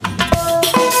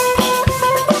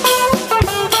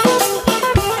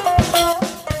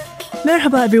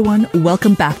Merhaba everyone,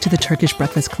 welcome back to the Turkish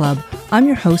Breakfast Club. I'm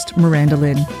your host, Miranda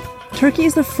Lynn. Turkey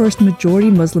is the first majority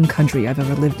Muslim country I've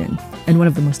ever lived in, and one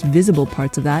of the most visible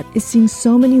parts of that is seeing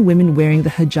so many women wearing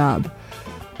the hijab.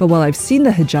 But while I've seen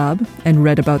the hijab and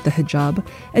read about the hijab,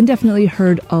 and definitely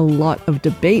heard a lot of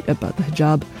debate about the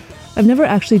hijab, I've never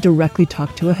actually directly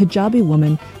talked to a hijabi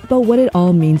woman about what it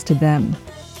all means to them.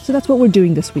 So that's what we're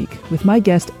doing this week with my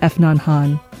guest, Efnan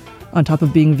Han. On top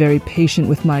of being very patient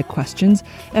with my questions,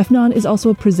 Efnan is also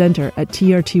a presenter at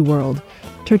TRT World,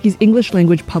 Turkey's English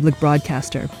language public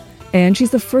broadcaster. And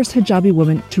she's the first hijabi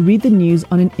woman to read the news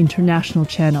on an international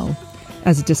channel.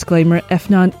 As a disclaimer,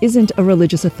 Efnan isn't a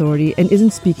religious authority and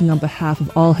isn't speaking on behalf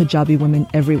of all hijabi women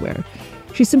everywhere.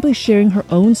 She's simply sharing her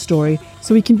own story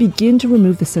so we can begin to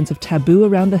remove the sense of taboo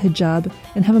around the hijab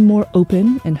and have a more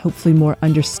open and hopefully more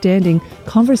understanding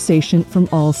conversation from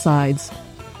all sides.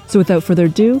 So without further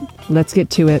ado, let's get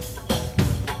to it.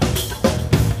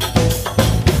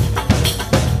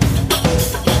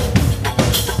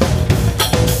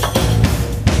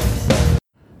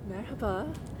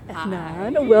 Merhaba,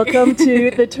 Efnan. Welcome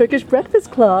to the Turkish Breakfast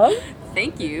Club.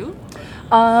 Thank you.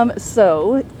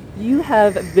 So you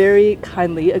have very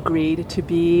kindly agreed to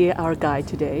be our guide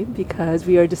today because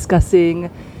we are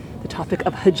discussing the topic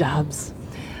of hijabs.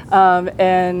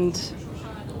 And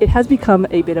it has become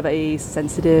a bit of a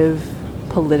sensitive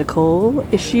political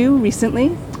issue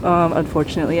recently,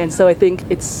 unfortunately. And so I think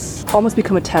it's almost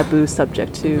become a taboo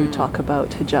subject to talk about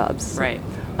hijabs. Right.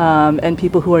 And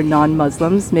people who are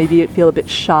non-Muslims maybe feel a bit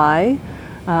shy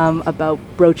about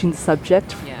broaching the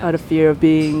subject out of fear of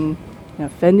being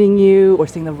offending you or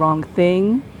saying the wrong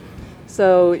thing.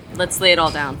 So let's lay it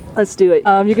all down. Let's do it.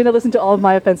 You're going to listen to all of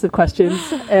my offensive questions.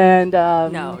 And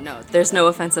No, there's no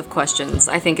offensive questions.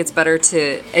 I think it's better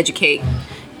to educate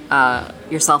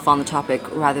yourself on the topic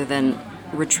rather than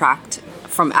retract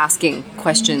from asking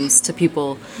questions to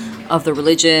people of the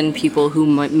religion, people who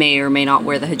may or may not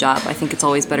wear the hijab. I think it's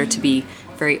always better to be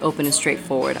very open and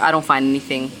straightforward. I don't find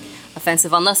anything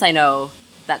offensive unless I know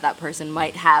that person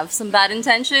might have some bad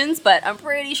intentions, but I'm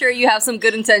pretty sure you have some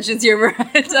good intentions here,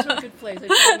 Miranda. That's a good place,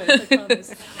 I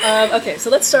promise. Okay, so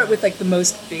let's start with the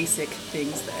most basic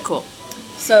things then. Cool.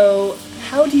 So,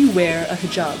 how do you wear a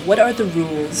hijab? What are the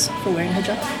rules for wearing a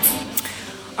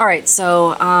hijab? All right,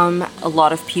 so a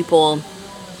lot of people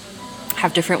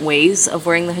have different ways of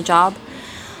wearing the hijab.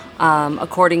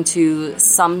 According to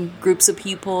some groups of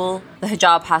people, the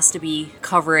hijab has to be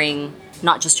covering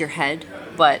not just your head,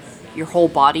 but your whole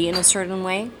body in a certain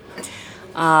way.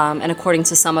 And according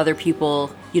to some other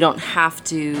people, you don't have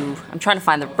to... I'm trying to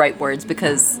find the right words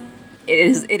because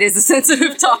it is a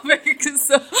sensitive topic.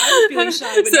 So. I'm feeling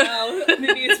shy, but now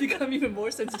maybe it's become even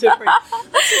more sensitive for you.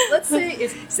 Let's say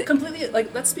it's completely...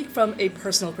 let's speak from a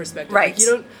personal perspective. Right. You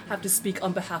don't have to speak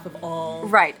on behalf of all...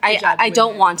 Right. I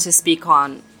don't want to speak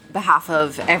on behalf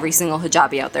of every single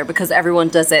hijabi out there because everyone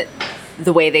does it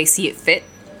the way they see it fit.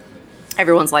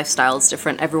 Everyone's lifestyle is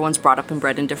different. Everyone's brought up and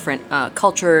bred in different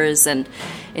cultures and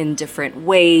in different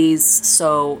ways.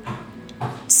 So,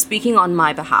 speaking on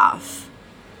my behalf,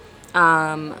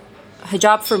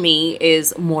 hijab for me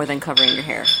is more than covering your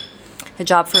hair.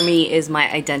 Hijab for me is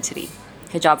my identity.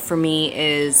 Hijab for me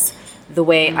is the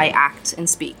way I act and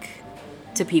speak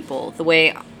to people,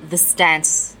 the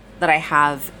stance that I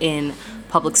have in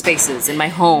public spaces, in my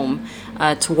home,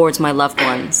 towards my loved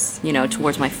ones,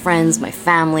 towards my friends, my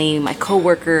family, my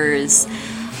coworkers.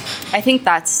 I think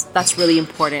that's really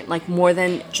important. More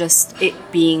than just it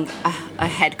being a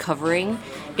head covering,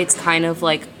 it's kind of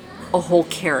like a whole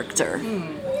character.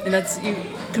 And you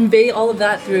convey all of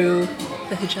that through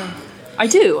the hijab. I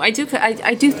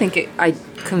do think I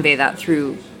convey that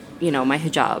through, my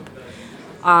hijab.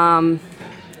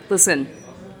 Listen,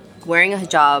 wearing a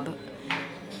hijab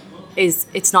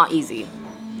it's not easy,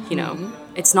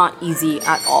 It's not easy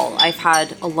at all. I've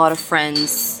had a lot of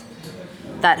friends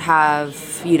that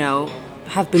have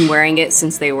been wearing it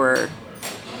since they were,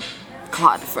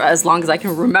 for as long as I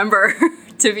can remember,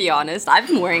 to be honest. I've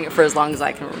been wearing it for as long as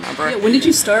I can remember. Yeah, when did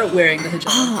you start wearing the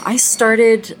hijab? I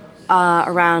started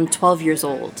around 12 years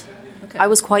old. Okay. I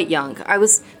was quite young.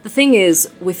 The thing is,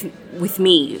 with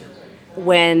me,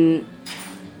 when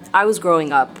I was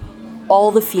growing up,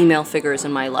 all the female figures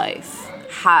in my life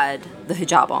had the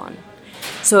hijab on.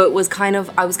 So I was kind of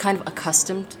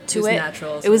accustomed to it.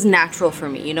 Natural. It was natural for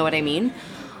me, you know what I mean?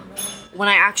 When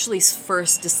I actually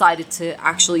first decided to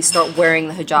actually start wearing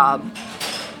the hijab,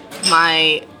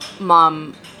 my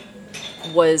mom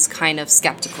was kind of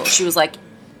skeptical. She was like,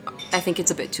 I think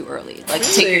it's a bit too early. Really?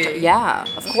 Take your time. Yeah,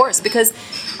 of course. Because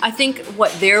I think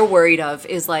what they're worried of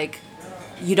is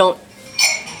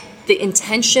the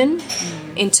intention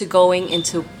into going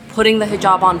into putting the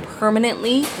hijab on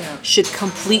permanently should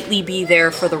completely be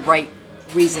there for the right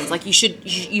reasons. Like you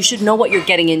should know what you're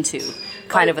getting into,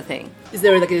 kind of a thing. Is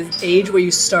there like an age where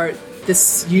you start?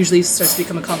 This usually starts to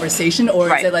become a conversation,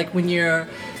 or is it like when you're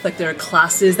like there are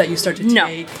classes that you start to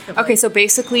take? Okay, so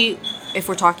basically, if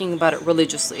we're talking about it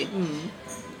religiously,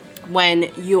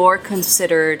 when you're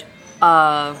considered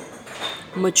a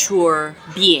mature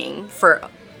being for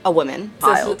a woman,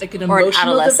 child, like an or an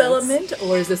emotional adolescent, development,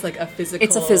 or is this like a physical?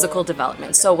 it's a physical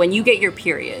development. So when you get your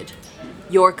period,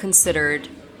 you're considered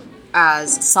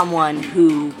as someone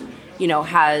who, you know,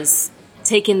 has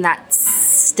taken that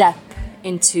step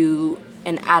into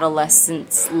an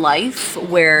adolescent's life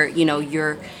where, you know,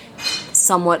 you're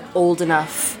somewhat old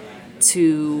enough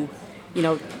to, you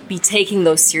know, be taking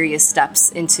those serious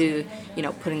steps into, you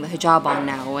know, putting the hijab on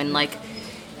now. And like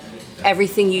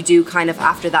everything you do kind of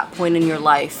after that point in your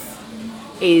life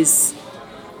is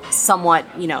somewhat,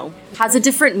 you know, has a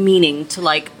different meaning to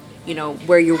like, you know,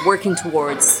 where you're working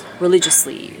towards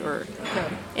religiously or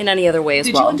in any other way as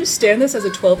well. Did you understand this as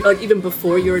a 12, like even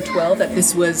before you were 12, that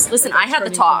this was... Listen, I had the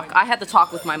talk. I had the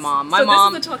talk with my mom. So this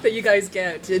is the talk that you guys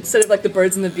get. Instead of like the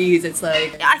birds and the bees, it's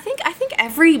like... I think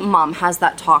every mom has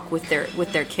that talk with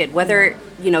their kid, whether,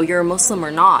 you know, you're a Muslim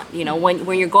or not. You know,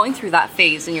 when you're going through that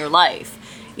phase in your life,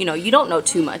 you know, you don't know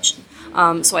too much.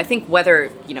 So I think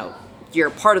whether, you know, you're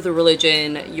part of the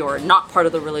religion, you're not part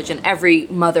of the religion, every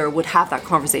mother would have that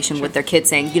conversation with their kids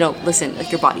saying, you know, listen, like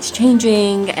your body's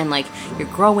changing and like you're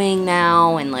growing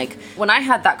now. And like when I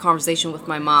had that conversation with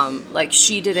my mom, like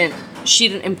she didn't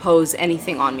impose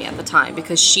anything on me at the time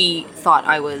because she thought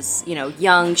I was, you know,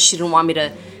 young. She didn't want me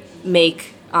to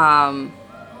make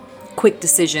quick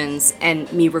decisions and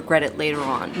me regret it later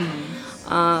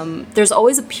on. There's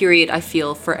always a period, I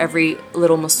feel, for every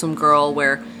little Muslim girl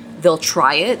where they'll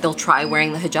try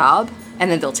wearing the hijab, and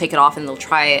then they'll take it off and they'll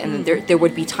try it, and then there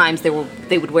would be times they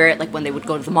would wear it like when they would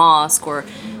go to the mosque or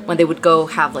when they would go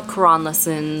have like Quran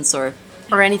lessons or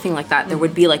anything like that. There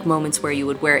would be like moments where you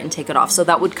would wear it and take it off. So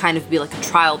that would kind of be like a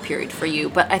trial period for you.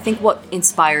 But I think what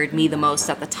inspired me the most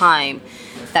at the time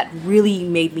that really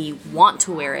made me want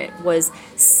to wear it was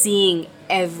seeing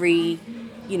every,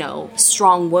 you know,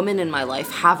 strong woman in my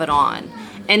life have it on.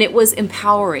 And it was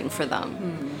empowering for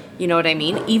them. You know what I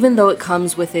mean? Even though it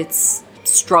comes with its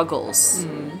struggles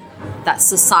that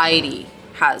society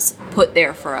has put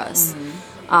there for us,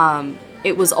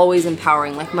 it was always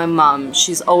empowering. Like my mom,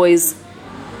 she's always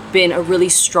been a really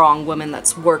strong woman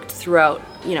that's worked throughout,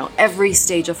 you know, every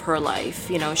stage of her life.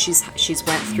 You know, she's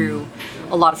went through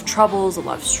a lot of troubles, a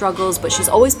lot of struggles, but she's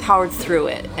always powered through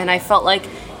it. And I felt like,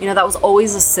 you know, that was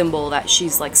always a symbol that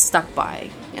she's like stuck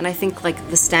by. And I think like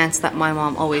the stance that my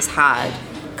mom always had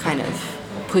kind of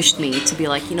pushed me to be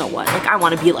like, you know what, like I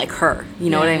want to be like her, you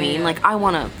know what I mean? Like I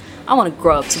want to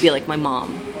grow up to be like my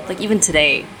mom. Like even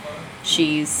today,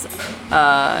 she's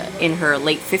in her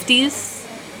late 50s.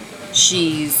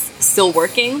 She's still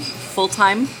working,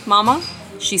 full-time mama.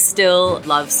 She still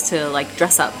loves to like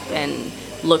dress up and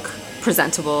look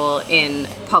presentable in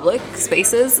public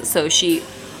spaces. So she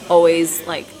always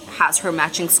like has her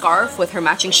matching scarf with her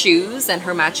matching shoes and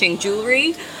her matching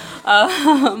jewelry.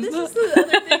 This is the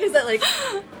other thing is that like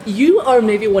you are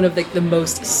maybe one of like the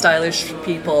most stylish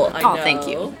people I know. Oh, thank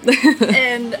you.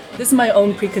 And this is my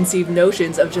own preconceived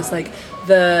notions of just like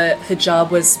the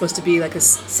hijab was supposed to be like a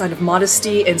sign of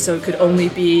modesty, and so it could only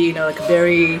be, you know, like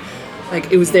very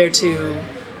like it was there to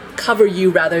cover you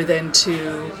rather than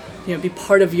to, you know, be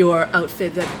part of your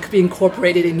outfit that could be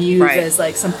incorporated and used as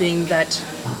like something that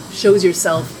shows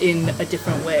yourself in a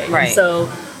different way. Right. And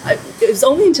so it was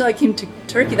only until I came to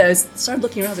Turkey that I started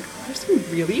looking around. I was like, there's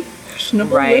some really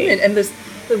fashionable women, and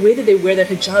the way that they wear their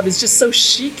hijab is just so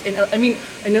chic. And I mean,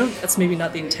 I know that's maybe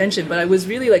not the intention, but I was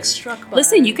really like struck by.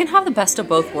 Listen, you can have the best of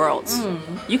both worlds.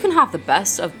 You can have the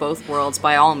best of both worlds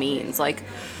by all means. Like,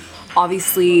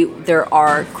 obviously, there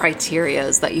are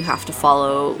criterias that you have to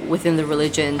follow within the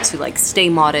religion to like stay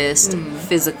modest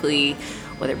physically,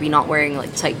 whether it be not wearing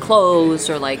like tight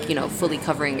clothes or like, you know, fully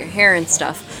covering your hair and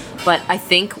stuff. But I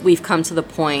think we've come to the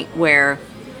point where,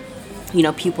 you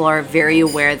know, people are very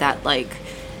aware that like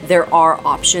there are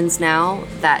options now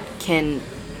that can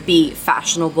be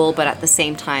fashionable, but at the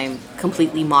same time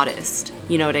completely modest.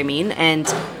 You know what I mean? And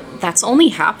that's only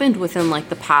happened within like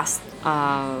the past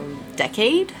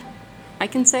decade, I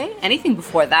can say. Anything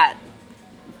before that,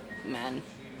 man.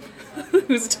 It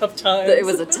was a tough time. It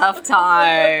was a tough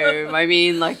time. I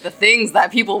mean, like the things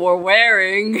that people were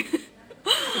wearing.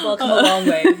 We've all come a long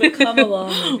way. We've come a long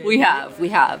way. Baby. We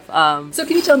have. So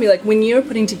can you tell me, like, when you're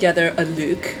putting together a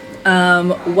look,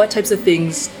 what types of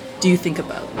things do you think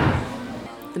about?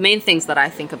 The main things that I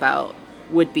think about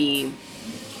would be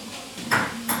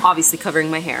obviously covering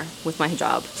my hair with my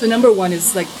hijab. So number one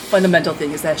is like fundamental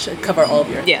thing is that it should cover all of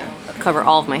your Yeah, cover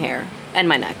all of my hair and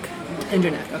my neck. and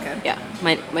your neck. Okay. Yeah,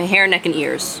 my hair, neck, and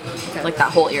ears, Okay. like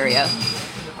that whole area.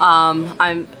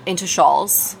 I'm into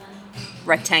shawls,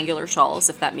 rectangular shawls,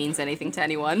 if that means anything to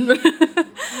anyone.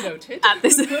 Noted. At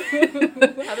this,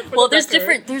 well, there's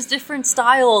different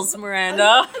styles, Miranda.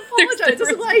 I apologize. This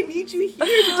is why I need you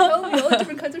here to tell me all the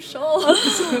different kinds of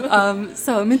shawls.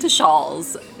 So I'm into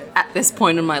shawls at this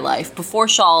point in my life. Before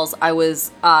shawls, I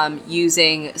was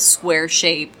using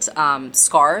square-shaped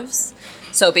scarves.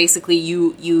 So basically,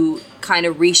 you kind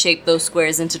of reshape those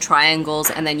squares into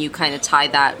triangles, and then you kind of tie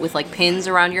that with like pins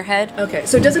around your head. Okay,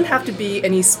 so it doesn't have to be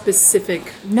any specific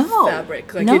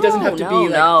fabric. Like it doesn't have to be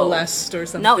like blessed or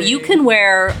something. No, you can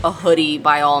wear a hoodie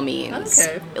by all means.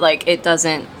 Okay. Like it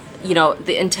doesn't.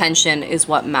 The intention is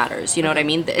what matters. You know what I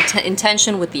mean? The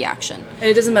intention with the action. And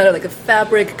it doesn't matter like the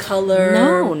fabric, color,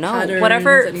 patterns,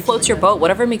 whatever anything floats your like boat,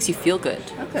 whatever makes you feel good.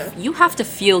 Okay. You have to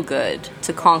feel good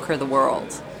to conquer the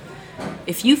world.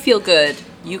 If you feel good,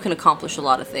 you can accomplish a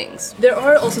lot of things. There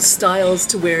are also styles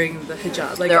to wearing the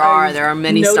hijab. Like there are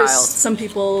many styles. Some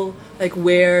people like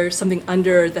wear something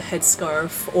under the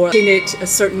headscarf or pin it a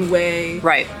certain way.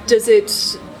 Right.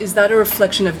 Is that a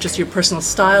reflection of just your personal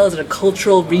style? Is it a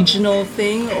cultural, regional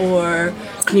thing, or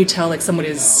can you tell like someone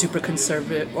is super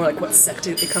conservative or like what sect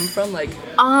they come from? Like,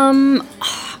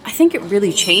 I think it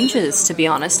really changes. To be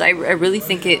honest, I really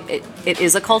think it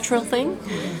is a cultural thing.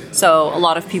 So a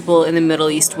lot of people in the Middle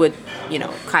East would,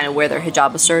 kind of wear their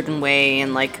hijab a certain way,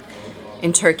 and like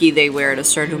in Turkey they wear it a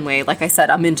certain way. Like I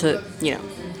said, I'm into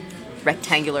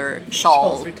rectangular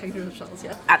shawls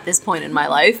yeah. at this point in my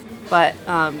life, but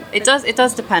it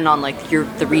does depend on like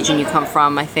the region you come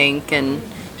from, I think, and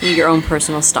your own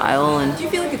personal style. And do you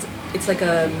feel like it's like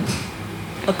a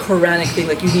Quranic thing,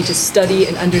 like you need to study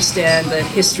and understand the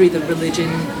history, the religion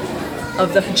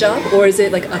of the hijab, or is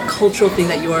it like a cultural thing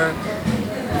that your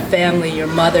family, your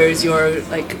mothers, your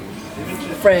like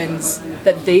friends,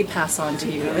 that they pass on to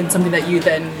you, and something that you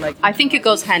then like? I think it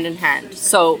goes hand in hand.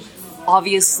 So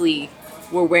obviously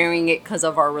we're wearing it because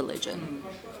of our religion.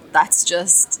 That's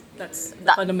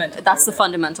fundamental. That's the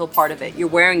fundamental part of it. You're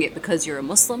wearing it because you're a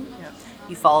Muslim. Yeah.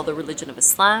 You follow the religion of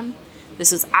Islam.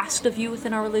 This is asked of you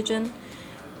within our religion.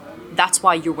 That's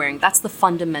why you're wearing. That's the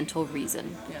fundamental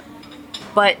reason. Yeah.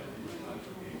 But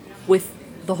with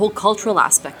the whole cultural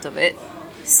aspect of it,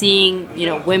 seeing,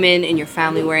 women in your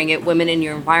family wearing it, women in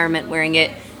your environment wearing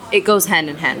it, it goes hand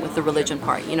in hand with the religion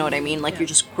part. You know what I mean? Like you're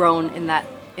just grown in that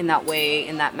way,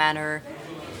 in that manner,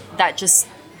 that just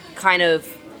kind of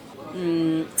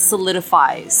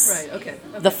solidifies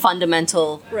the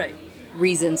fundamental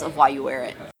reasons of why you wear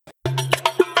it.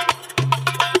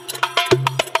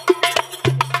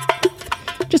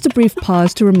 Just a brief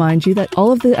pause to remind you that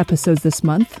all of the episodes this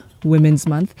month, Women's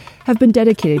Month, have been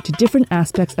dedicated to different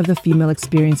aspects of the female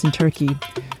experience in Turkey.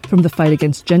 From the fight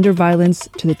against gender violence,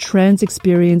 to the trans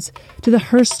experience, to the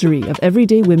herstory of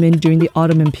everyday women during the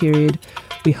Ottoman period.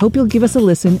 We hope you'll give us a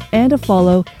listen and a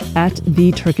follow at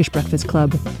The Turkish Breakfast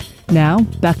Club. Now,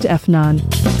 back to Efnan.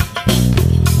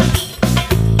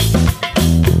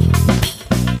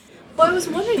 Well, I was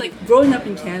wondering, like, growing up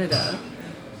in Canada,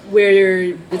 where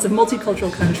it's a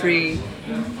multicultural country,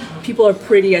 people are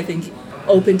pretty, I think,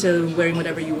 open to wearing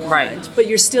whatever you want. Right. But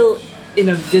you're still in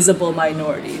a visible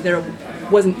minority. There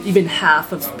wasn't even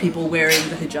half of people wearing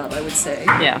the hijab, I would say.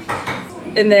 Yeah.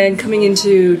 And then coming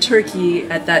into Turkey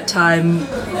at that time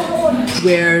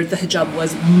where the hijab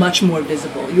was much more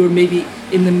visible. You were maybe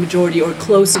in the majority or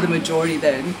close to the majority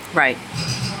then. Right.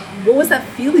 What was that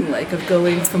feeling like of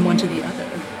going from one to the other?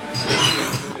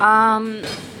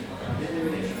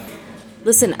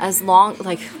 Listen,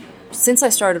 since I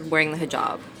started wearing the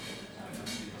hijab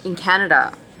in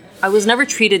Canada, I was never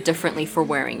treated differently for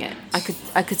wearing it.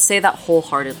 I could say that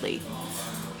wholeheartedly.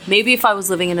 Maybe if I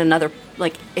was living in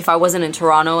if I wasn't in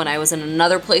Toronto and I was in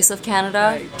another place of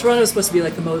Canada. Right. Toronto is supposed to be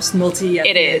like the most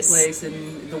multi-ethnic It is. place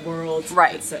in the world.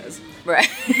 Right. It says. Right.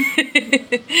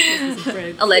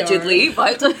 Allegedly,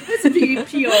 but it's a big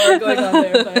PR going on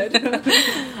there,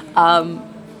 but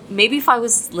maybe if I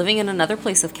was living in another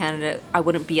place of Canada, I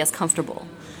wouldn't be as comfortable.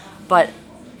 But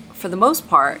for the most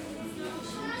part,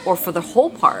 or for the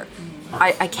whole part,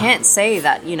 I can't say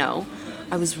that,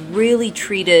 I was really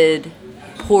treated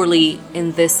poorly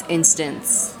in this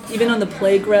instance. Even on the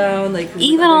playground,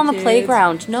 even on the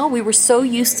playground. No, we were so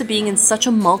used to being in such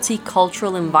a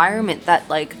multicultural environment that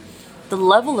the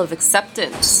level of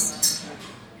acceptance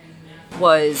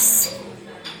was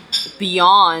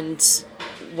beyond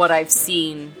what I've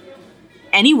seen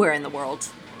anywhere in the world,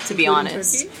 to be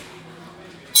honest. Turkey?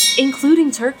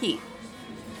 Including Turkey.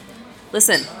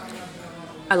 Listen,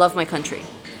 I love my country.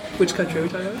 Which country are we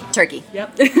talking about? Turkey.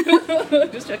 Yep.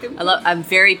 Just checking. I'm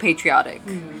very patriotic.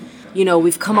 You know,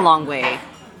 we've come a long way.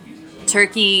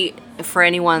 Turkey, for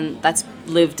anyone that's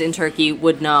lived in Turkey,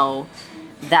 would know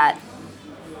that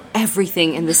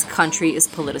everything in this country is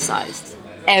politicized.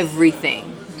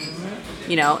 Everything.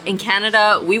 You know, in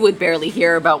Canada, we would barely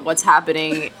hear about what's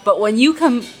happening. But when you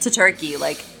come to Turkey,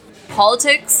 like,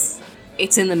 politics,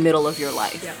 it's in the middle of your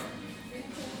life. Yeah.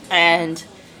 And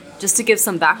just to give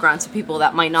some background to people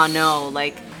that might not know,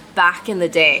 like, back in the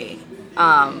day,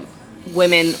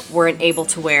 women weren't able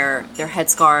to wear their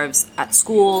headscarves at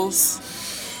schools.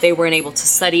 They weren't able to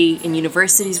study in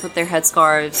universities with their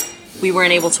headscarves. We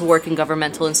weren't able to work in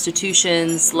governmental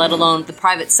institutions, let alone the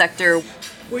private sector.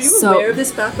 Were you aware of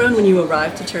this background when you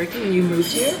arrived to Turkey, when you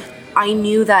moved here? I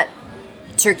knew that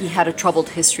Turkey had a troubled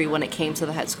history when it came to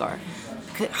the headscarf.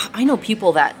 I know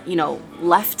people that, you know,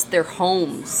 left their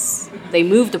homes. They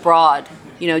moved abroad,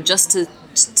 you know, just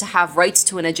to have rights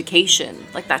to an education.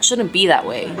 Like, that shouldn't be that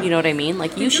way. You know what I mean?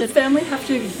 Like, you should... Did your family have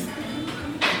to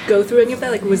go through any of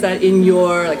that? Like, was that in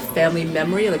your, like, family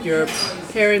memory? Like, your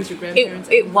parents, your grandparents?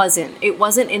 It wasn't. It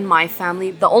wasn't in my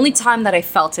family. The only time that I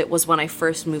felt it was when I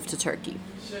first moved to Turkey.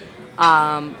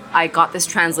 I got this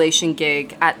translation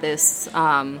gig at this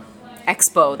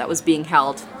expo that was being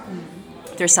held.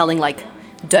 They're selling, like,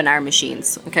 döner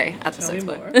machines, okay, at this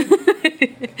expo.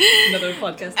 Another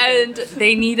podcast. And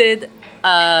they needed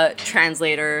a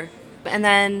translator. And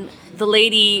then the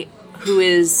lady who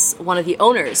is one of the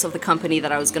owners of the company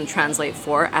that I was going to translate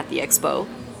for at the expo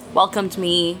welcomed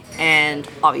me, and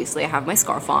obviously I have my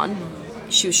scarf on.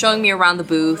 She was showing me around the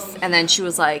booth, and then she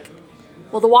was like,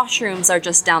 well, the washrooms are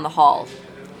just down the hall.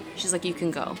 She's like, you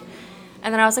can go.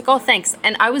 And then I was like, oh, thanks.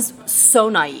 And I was so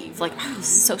naive. Like, I was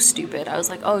so stupid. I was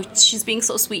like, oh, she's being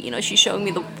so sweet. You know, she's showing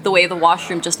me the way of the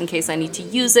washroom just in case I need to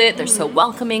use it. They're so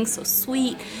welcoming, so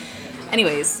sweet.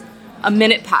 Anyways, a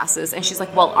minute passes, and she's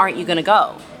like, well, aren't you going to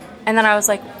go? And then I was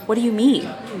like, what do you mean?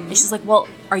 And she's like, well,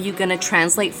 are you going to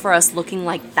translate for us looking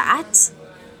like that?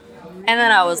 And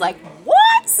then I was like,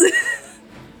 what?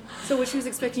 So what she was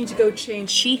expecting you to go change?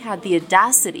 She had the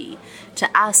audacity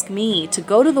to ask me to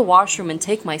go to the washroom and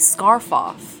take my scarf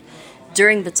off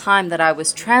during the time that I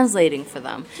was translating for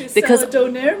them. Because a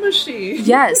doner machine.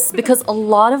 Yes, because a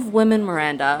lot of women,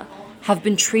 Miranda, have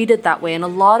been treated that way, and a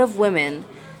lot of women,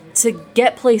 to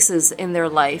get places in their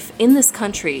life in this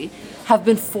country, have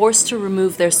been forced to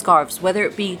remove their scarves, whether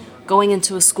it be going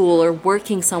into a school or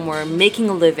working somewhere, making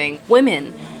a living.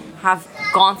 Women have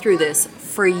gone through this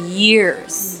for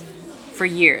years. For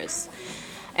years.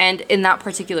 And in that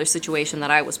particular situation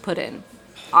that I was put in,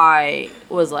 I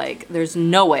was like, there's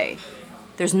no way,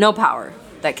 there's no power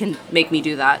that can make me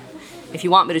do that. If you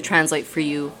want me to translate for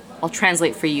you, I'll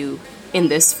translate for you in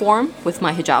this form with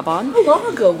my hijab on. How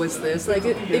long ago was this? Like,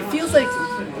 it feels like...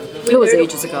 It was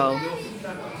ages ago.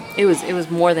 It was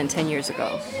more than 10 years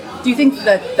ago. Do you think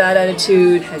that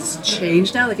attitude has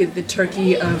changed now, like the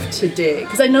Turkey of today?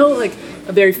 Because I know, like,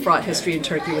 a very fraught history in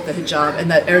Turkey with the hijab,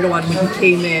 and that Erdogan, when he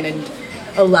came in and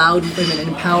allowed women and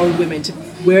empowered women to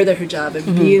wear their hijab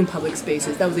and be in public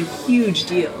spaces, that was a huge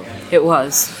deal. It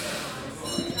was.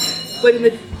 But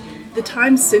in the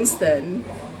time since then,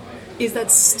 is that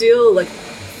still, like,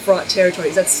 fraught territory?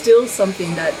 Is that still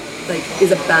something that, like,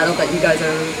 is a battle that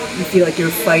you feel like you're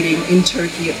fighting in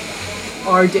Turkey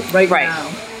right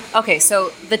now? Okay,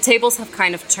 so the tables have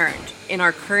kind of turned. In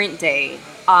our current day,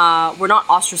 we're not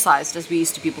ostracized as we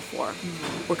used to be before.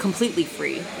 We're completely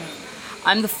free.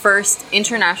 I'm the first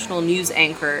international news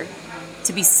anchor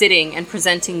to be sitting and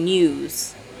presenting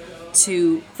news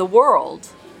to the world.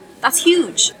 That's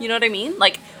huge. You know what I mean?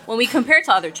 Like, when we compare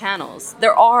to other channels,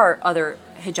 there are other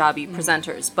hijabi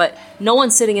presenters, but no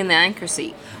one's sitting in the anchor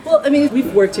seat. Well, I mean,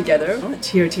 we've worked together at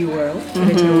TRT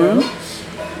World.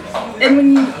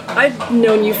 And I'd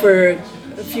known you for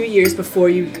a few years before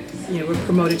you were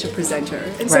promoted to presenter.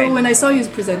 And so when I saw you as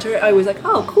presenter, I was like,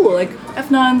 oh, cool. Like,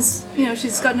 Efnan's,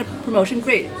 she's gotten a promotion.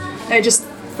 Great. And I just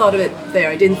thought of it there.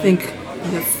 I didn't think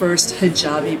the first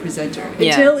hijabi presenter.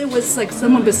 Until it was like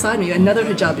someone beside me, another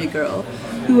hijabi girl,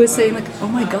 who was saying like, oh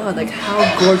my God, like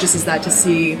how gorgeous is that to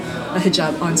see a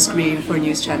hijab on screen for a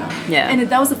news channel. Yeah. And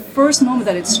that was the first moment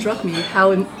that it struck me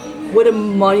what a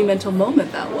monumental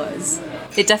moment that was.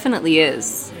 It definitely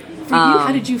is. For you,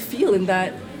 how did you feel in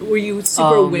that? Were you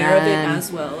super aware of it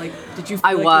as well? Like, did you feel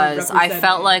I was. I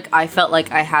felt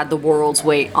like I had the world's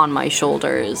weight on my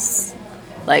shoulders.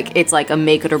 Like, it's like a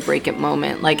make it or break it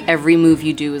moment. Like, every move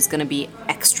you do is going to be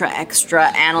extra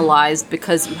analyzed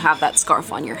because you have that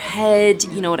scarf on your head.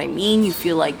 You know what I mean? You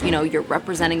feel like, you're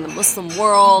representing the Muslim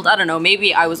world. I don't know.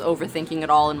 Maybe I was overthinking it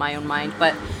all in my own mind.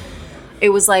 But it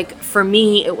was like, for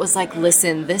me, it was like,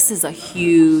 listen, this is a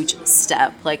huge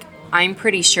step. Like, I'm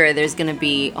pretty sure there's going to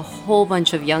be a whole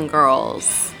bunch of young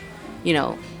girls, you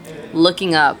know,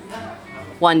 looking up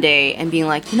one day and being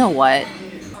like, you know what?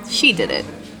 She did it.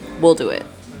 We'll do it.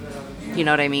 You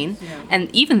know what I mean? Yeah.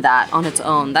 And even that on its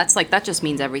own, that's like, that just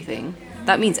means everything.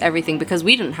 That means everything, because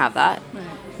we didn't have that. Right.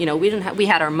 You know, we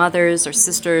had our mothers, our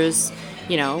sisters,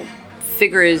 you know,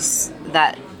 figures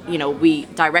that, you know, we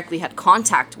directly had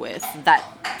contact with that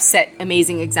set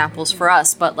amazing examples for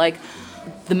us. But like,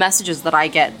 the messages that I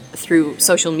get through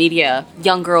social media,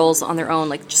 young girls on their own,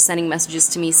 like just sending messages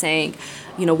to me saying,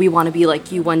 you know, we want to be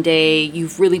like you one day.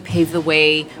 You've really paved the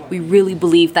way. We really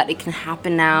believe that it can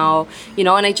happen now. You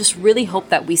know, and I just really hope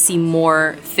that we see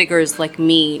more figures like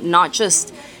me, not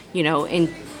just, you know, in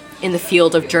the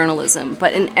field of journalism,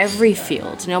 but in every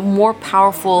field. You know, more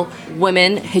powerful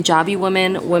women, hijabi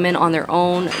women on their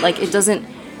own. Like,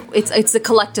 it's a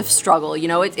collective struggle. You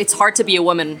know, it's hard to be a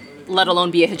woman, let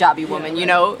alone be a hijabi woman, you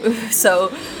know? So,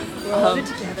 we're all in it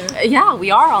together. Yeah,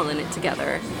 we are all in it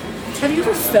together. Have you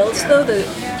ever felt, though,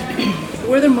 that,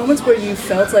 were there moments where you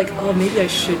felt like, oh, maybe I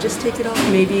should just take it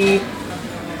off? Maybe,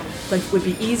 like, would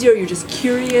be easier, you're just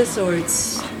curious, or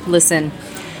it's... Listen,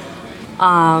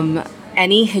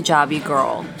 any hijabi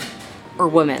girl or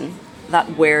woman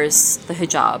that wears the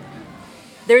hijab,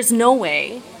 there's no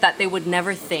way that they would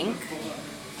never think,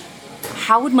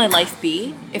 how would my life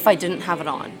be if I didn't have it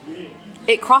on?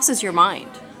 It crosses your mind.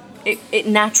 It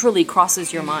naturally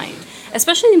crosses your mind.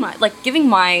 Especially giving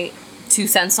my 2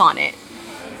 cents on it.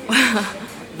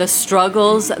 The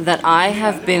struggles that I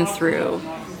have been through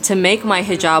to make my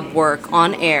hijab work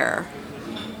on air,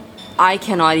 I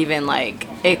cannot even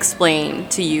explain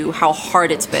to you how hard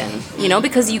it's been. You know,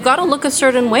 because you gotta look a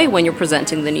certain way when you're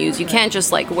presenting the news. You can't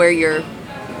just wear your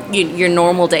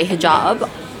normal day hijab.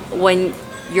 When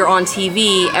you're on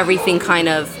TV, everything kind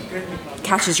of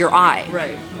catches your eye.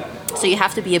 Right. So you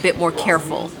have to be a bit more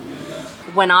careful.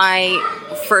 When I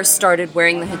first started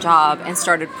wearing the hijab and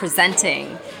started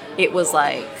presenting, it was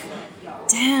like,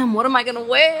 damn, what am I gonna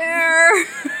wear?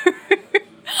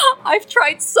 I've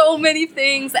tried so many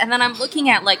things, and then I'm looking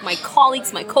at my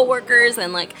colleagues, my coworkers,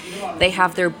 and they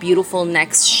have their beautiful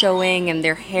necks showing and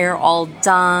their hair all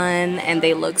done, and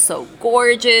they look so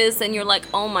gorgeous, and you're like,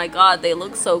 oh my god, they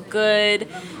look so good.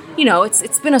 You know,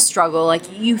 it's been a struggle.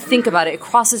 You think about it, it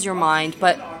crosses your mind,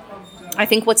 but I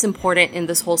think what's important in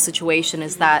this whole situation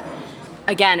is that,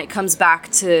 again, it comes back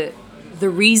to the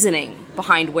reasoning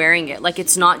behind wearing it.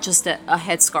 It's not just a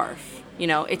headscarf, you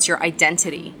know, it's your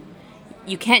identity.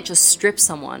 You can't just strip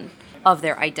someone of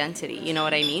their identity, you know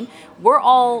what I mean? We're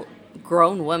all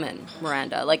grown women,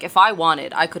 Miranda. If I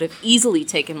wanted, I could have easily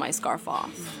taken my scarf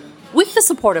off with the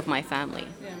support of my family.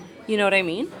 Yeah. You know what I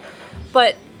mean?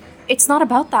 But it's not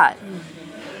about that.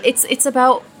 It's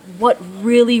about what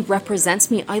really represents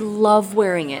me. I love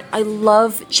wearing it. I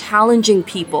love challenging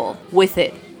people with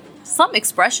it. Some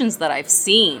expressions that I've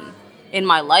seen in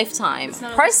my lifetime, it's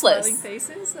not priceless. All smiling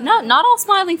faces? No, not all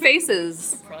smiling faces.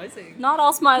 Surprising. Not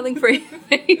all smiling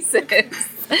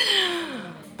faces.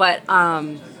 But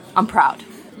I'm proud.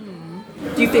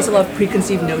 Do you face a lot of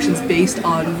preconceived notions based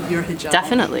on your hijab?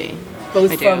 Definitely.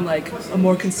 Both from a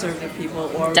more conservative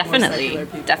people or definitely, more secular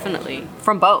people? Definitely.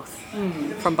 From both.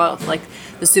 From both.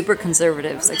 The super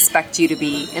conservatives expect you to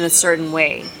be in a certain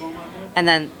way. And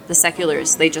then the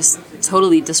seculars, they just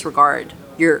totally disregard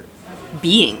your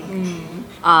being.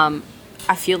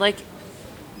 I feel like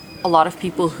a lot of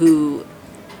people who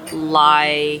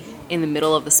lie in the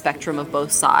middle of the spectrum of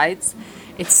both sides,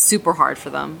 it's super hard for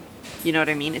them. You know what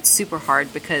I mean? It's super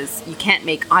hard because you can't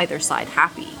make either side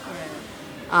happy.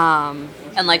 And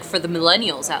for the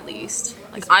millennials, at least,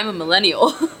 I'm a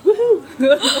millennial.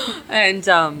 And,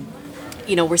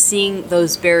 you know, we're seeing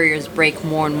those barriers break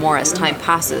more and more as time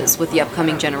passes with the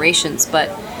upcoming generations. But,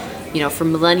 you know, for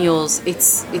millennials,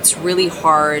 it's really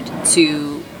hard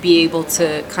to be able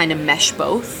to kind of mesh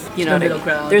both. You know what I mean?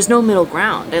 Ground. There's no middle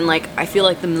ground. And, I feel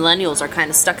like the millennials are kind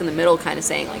of stuck in the middle, kind of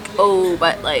saying, oh,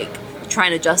 but,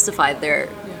 trying to justify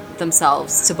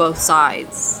themselves to both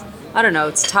sides. I don't know,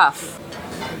 it's tough.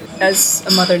 As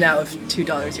a mother now of 2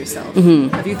 daughters yourself,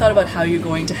 have you thought about how you're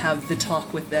going to have the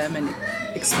talk with them and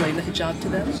explain the hijab to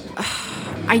them?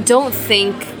 I don't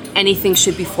think anything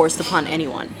should be forced upon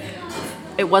anyone.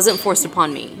 It wasn't forced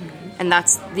upon me. And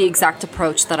that's the exact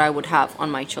approach that I would have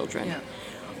on my children. Yeah.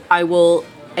 I will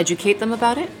educate them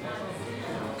about it,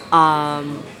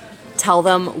 tell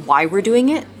them why we're doing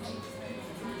it,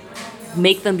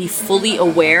 make them be fully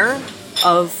aware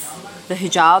of the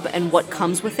hijab and what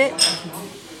comes with it.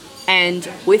 And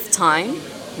with time,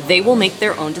 they will make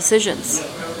their own decisions.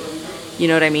 You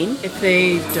know what I mean? If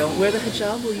they don't wear the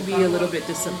hijab, will you be a little bit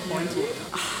disappointed?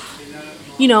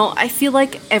 You know, I feel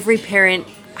like every parent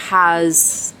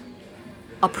has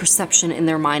a perception in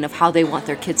their mind of how they want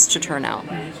their kids to turn out.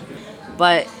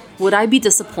 But would I be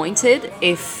disappointed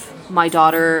if my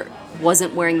daughter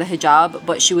wasn't wearing the hijab,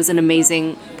 but she was an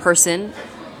amazing person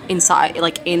inside,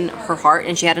 like in her heart,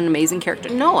 and she had an amazing character?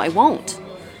 No, I won't.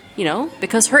 You know,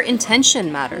 because her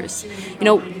intention matters. You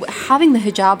know, having the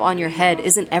hijab on your head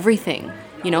isn't everything.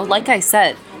 You know, like I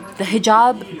said, the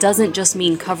hijab doesn't just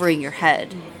mean covering your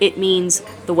head. It means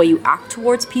the way you act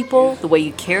towards people, the way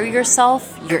you carry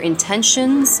yourself, your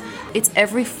intentions. It's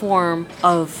every form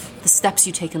of the steps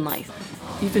you take in life.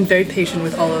 You've been very patient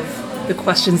with all of the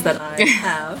questions that I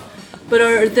have. But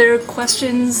are there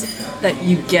questions that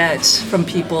you get from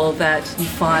people that you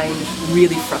find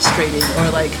really frustrating, or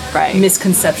like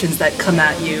misconceptions that come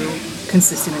at you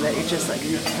consistently that you're just like,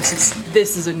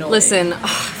 this is annoying? Listen,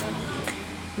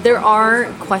 there are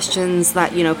questions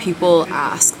that, you know, people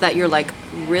ask that you're like,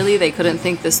 really? They couldn't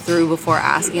think this through before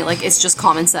asking it? Like, it's just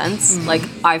common sense. Mm-hmm. Like,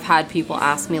 I've had people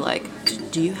ask me, like,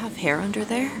 do you have hair under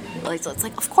there? Like, so it's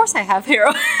like, of course I have hair.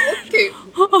 Okay,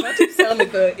 not to sound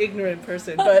like the ignorant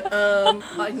person, but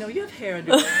I know you have hair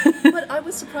under there. But I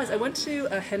was surprised. I went to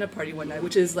a henna party one night,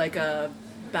 which is like a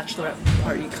bachelorette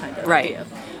party kind of idea,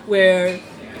 where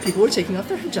people were taking off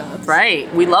their hijabs.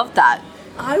 Right, we loved that.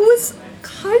 I was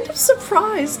kind of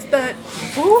surprised that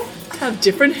people have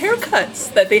different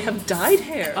haircuts, that they have dyed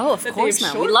hair. Oh, of course,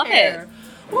 man. We love it.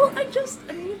 Well,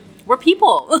 I mean... We're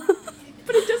people.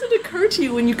 But it doesn't occur to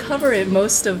you when you cover it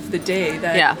most of the day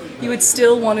that you would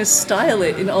still want to style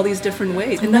it in all these different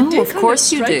ways. And that did kind of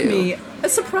strike me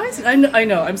as surprising. I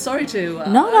know. I'm sorry to...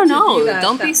 No.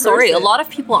 Don't be sorry. A lot of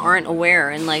people aren't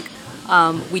aware. And, like,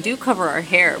 we do cover our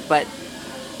hair, but...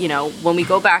 You know, when we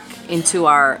go back into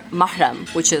our mahram,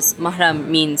 mahram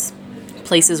means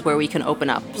places where we can open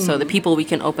up. Mm-hmm. So the people we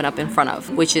can open up in front of,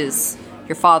 which is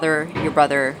your father, your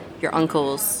brother, your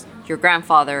uncles, your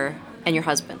grandfather, and your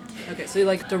husband. Okay, so you're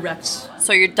like direct.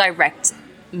 So you're direct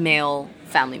male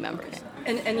family member.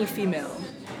 And any female.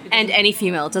 And any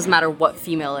female. It doesn't matter what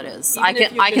female it is. I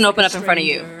can open up in front of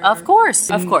you. Of course,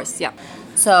 yeah.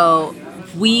 So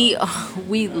we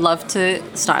love to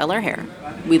style our hair.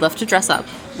 We love to dress up.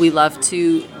 We love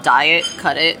to dye it,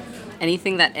 cut it.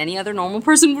 Anything that any other normal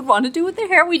person would want to do with their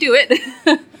hair, we do it.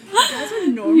 You guys are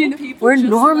normal people. We're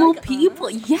normal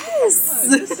people. Yes.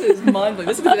 This is mind-blowing.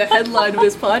 This is the headline of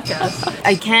this podcast.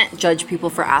 I can't judge people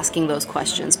for asking those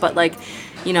questions, but like,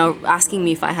 you know, asking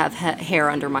me if I have hair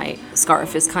under my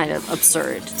scarf is kind of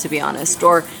absurd, to be honest.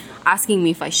 Or asking me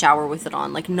if I shower with it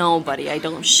on. Like, no, buddy, I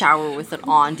don't shower with it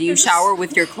on. Do you shower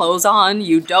with your clothes on?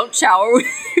 You don't shower with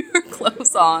your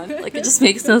clothes on. Like, it just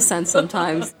makes no sense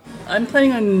sometimes. I'm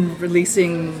planning on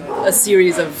releasing a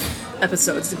series of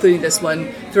episodes, including this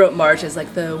one, throughout March as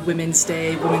like the Women's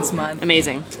Day, Women's Month.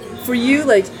 Amazing. For you,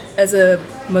 like, as a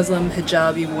Muslim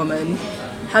hijabi woman,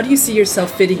 how do you see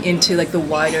yourself fitting into like the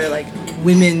wider like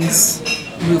women's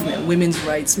movement, women's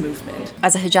rights movement?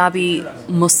 As a hijabi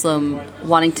Muslim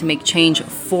wanting to make change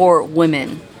for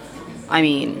women, I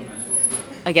mean,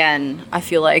 again, I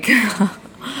feel like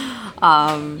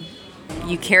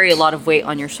you carry a lot of weight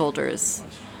on your shoulders,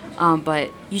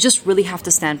 but you just really have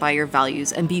to stand by your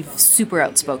values and be super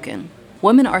outspoken.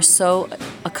 Women are so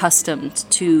accustomed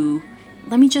to,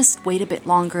 let me just wait a bit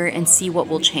longer and see what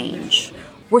will change.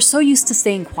 We're so used to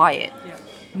staying quiet.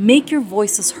 Make your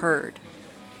voices heard,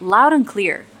 loud and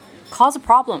clear. Cause a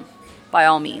problem, by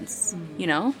all means, you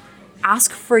know?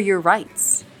 Ask for your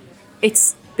rights.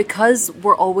 It's because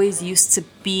we're always used to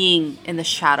being in the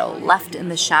shadow, left in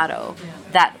the shadow,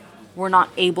 that we're not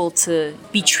able to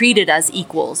be treated as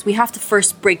equals. We have to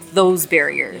first break those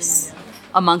barriers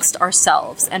amongst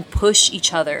ourselves and push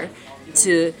each other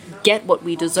to get what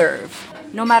we deserve.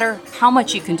 No matter how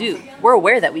much you can do, we're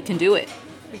aware that we can do it.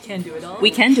 We can do it all.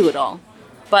 We can do it all.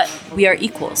 But we are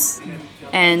equals.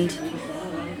 And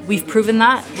we've proven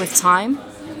that with time,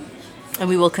 and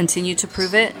we will continue to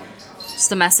prove it.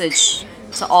 Just a message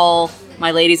to all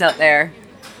my ladies out there: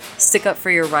 stick up for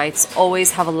your rights.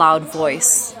 Always have a loud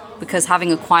voice, because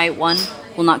having a quiet one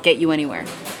will not get you anywhere.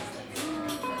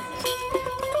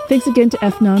 Thanks again to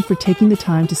Efnan for taking the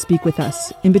time to speak with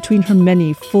us in between her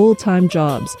many full-time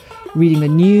jobs, reading the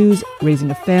news, raising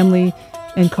a family,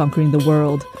 and conquering the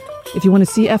world. If you want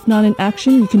to see Efnan in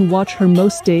action, you can watch her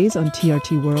most days on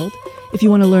TRT World. If you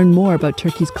want to learn more about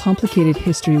Turkey's complicated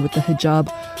history with the hijab,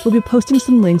 we'll be posting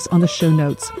some links on the show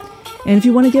notes. And if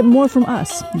you want to get more from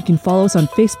us, you can follow us on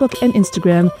Facebook and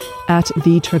Instagram at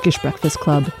The Turkish Breakfast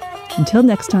Club. Until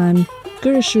next time,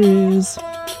 görüşürüz.